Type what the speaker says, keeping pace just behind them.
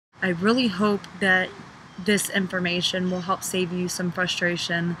I really hope that this information will help save you some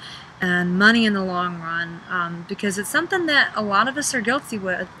frustration and money in the long run, because it's something that a lot of us are guilty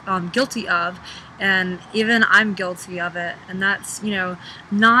of, and even I'm guilty of it. And that's,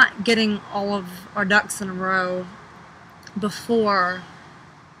 not getting all of our ducks in a row before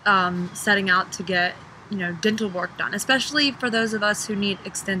setting out to get, dental work done, especially for those of us who need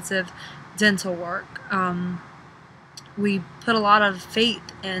extensive dental work. We put a lot of faith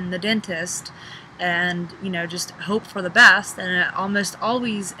in the dentist and, just hope for the best, and it almost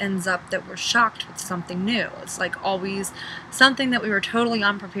always ends up that we're shocked with something new. It's like always something that we were totally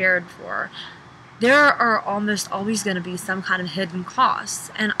unprepared for. There are almost always going to be some kind of hidden costs,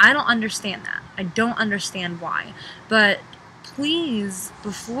 and I don't understand that. I don't understand why. But please,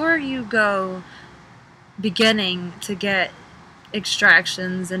 before you go beginning to get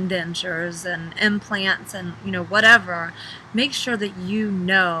extractions and dentures and implants and whatever, make sure that you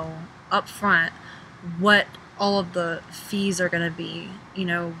know up front what all of the fees are going to be,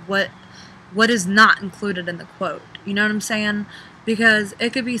 what is not included in the quote. You know what I'm saying? Because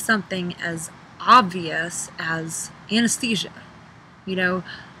it could be something as obvious as anesthesia.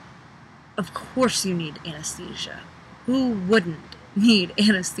 Of course you need anesthesia. Who wouldn't need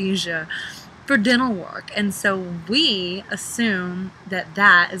anesthesia for dental work? And so we assume that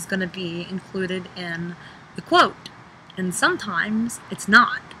that is going to be included in the quote, and sometimes it's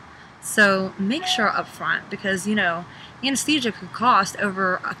not. So make sure up front, because anesthesia could cost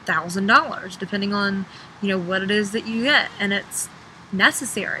over $1,000 depending on what it is that you get, and it's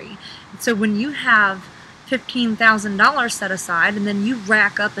necessary. So when you have $15,000 set aside, and then you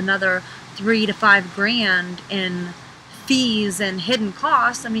rack up another $3 to $5 grand in fees and hidden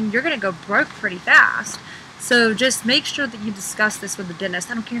costs, I mean, you're going to go broke pretty fast. So just make sure that you discuss this with the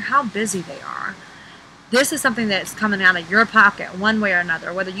dentist. I don't care how busy they are. This is something that's coming out of your pocket one way or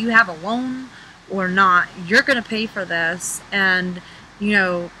another. Whether you have a loan or not, you're going to pay for this. And,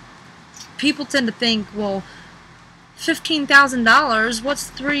 people tend to think, well, $15,000,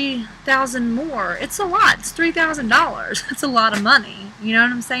 what's $3,000 more? It's a lot. It's $3,000. That's a lot of money. You know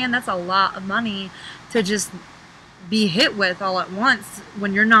what I'm saying? That's a lot of money to just be hit with all at once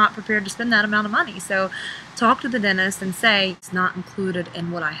when you're not prepared to spend that amount of money. So talk to the dentist and say, it's not included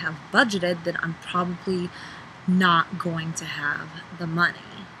in what I have budgeted, then I'm probably not going to have the money.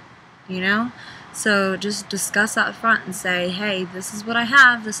 So just discuss up front and say, hey, this is what I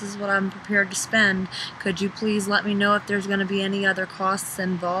have, this is what I'm prepared to spend. Could you please let me know if there's going to be any other costs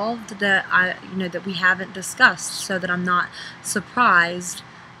involved that that we haven't discussed, so that I'm not surprised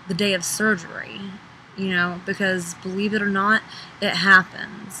the day of surgery. Because believe it or not, it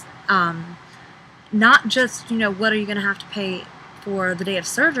happens. Not just, what are you going to have to pay for the day of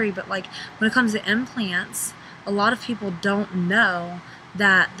surgery, but like when it comes to implants, a lot of people don't know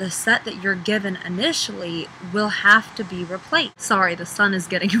that the set that you're given initially will have to be replaced. Sorry, the sun is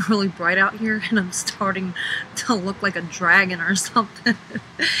getting really bright out here and I'm starting to look like a dragon or something.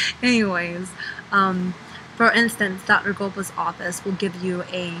 Anyways, for instance, Dr. Golpa's office will give you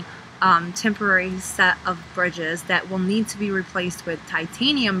a temporary set of bridges that will need to be replaced with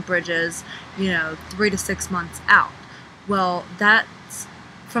titanium bridges, 3 to 6 months out. Well, that's,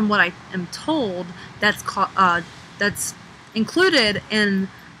 from what I am told, that's included in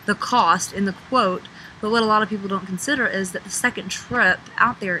the cost in the quote. But what a lot of people don't consider is that the second trip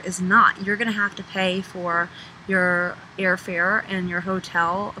out there is not. You're going to have to pay for your airfare and your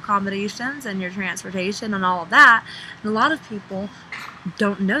hotel accommodations and your transportation and all of that. And a lot of people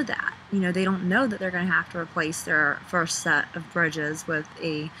don't know that. They don't know that they're going to have to replace their first set of bridges with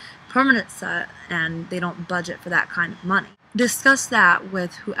a permanent set, and they don't budget for that kind of money. Discuss that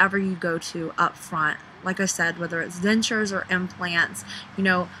with whoever you go to up front. Like I said, whether it's dentures or implants,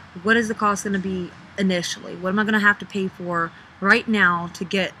 what is the cost going to be initially? What am I going to have to pay for right now to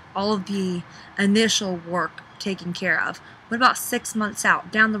get all of the initial work taken care of? What about 6 months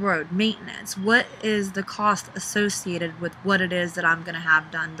out, down the road, maintenance? What is the cost associated with what it is that I'm going to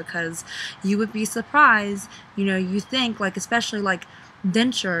have done? Because you would be surprised, you think, especially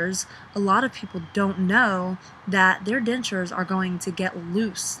dentures, a lot of people don't know that their dentures are going to get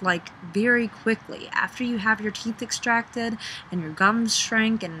loose very quickly after you have your teeth extracted and your gums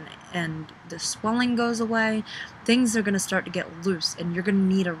shrink and the swelling goes away. Things are going to start to get loose and you're going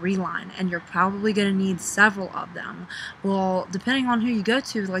to need a reline, and you're probably going to need several of them. Well, depending on who you go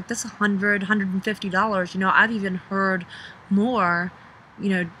to, that's $100, $150. I've even heard more,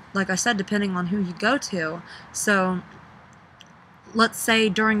 like I said, depending on who you go to. So let's say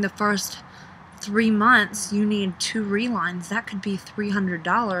during the first 3 months you need 2 relines. That could be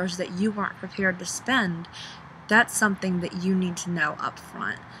 $300 that you weren't prepared to spend. that's something that you need to know up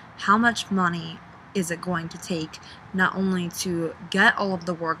front. How much money is it going to take not only to get all of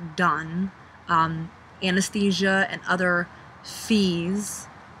the work done, anesthesia and other fees,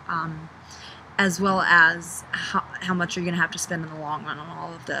 as well as how much you're going to have to spend in the long run on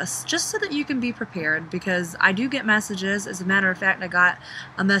all of this, just so that you can be prepared, because I do get messages. As a matter of fact, I got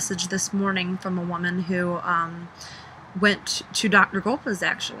a message this morning from a woman who went to Dr. Golpa's,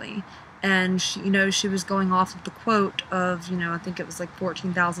 actually, and she, she was going off of the quote of, I think it was like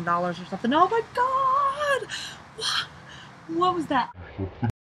 $14,000 or something. Oh my God! What was that?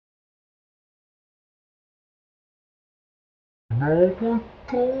 Oh my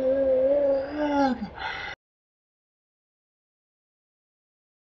God!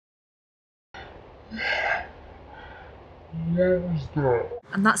 What was that?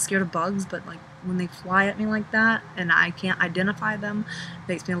 I'm not scared of bugs, but like when they fly at me like that and I can't identify them, it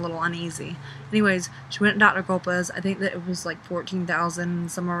makes me a little uneasy. Anyways, she went to Dr. Golpa's. I think that it was like $14,000,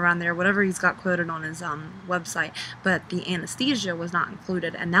 somewhere around there, whatever he's got quoted on his website. But the anesthesia was not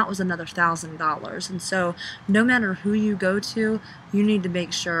included, and that was another $1,000. And so, no matter who you go to, you need to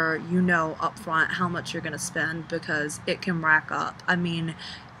make sure you know up front how much you're going to spend, because it can rack up. I mean,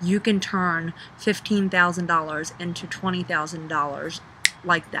 you can turn $15,000 into $20,000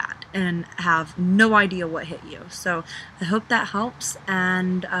 like that and have no idea what hit you. So I hope that helps,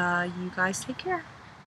 and you guys take care.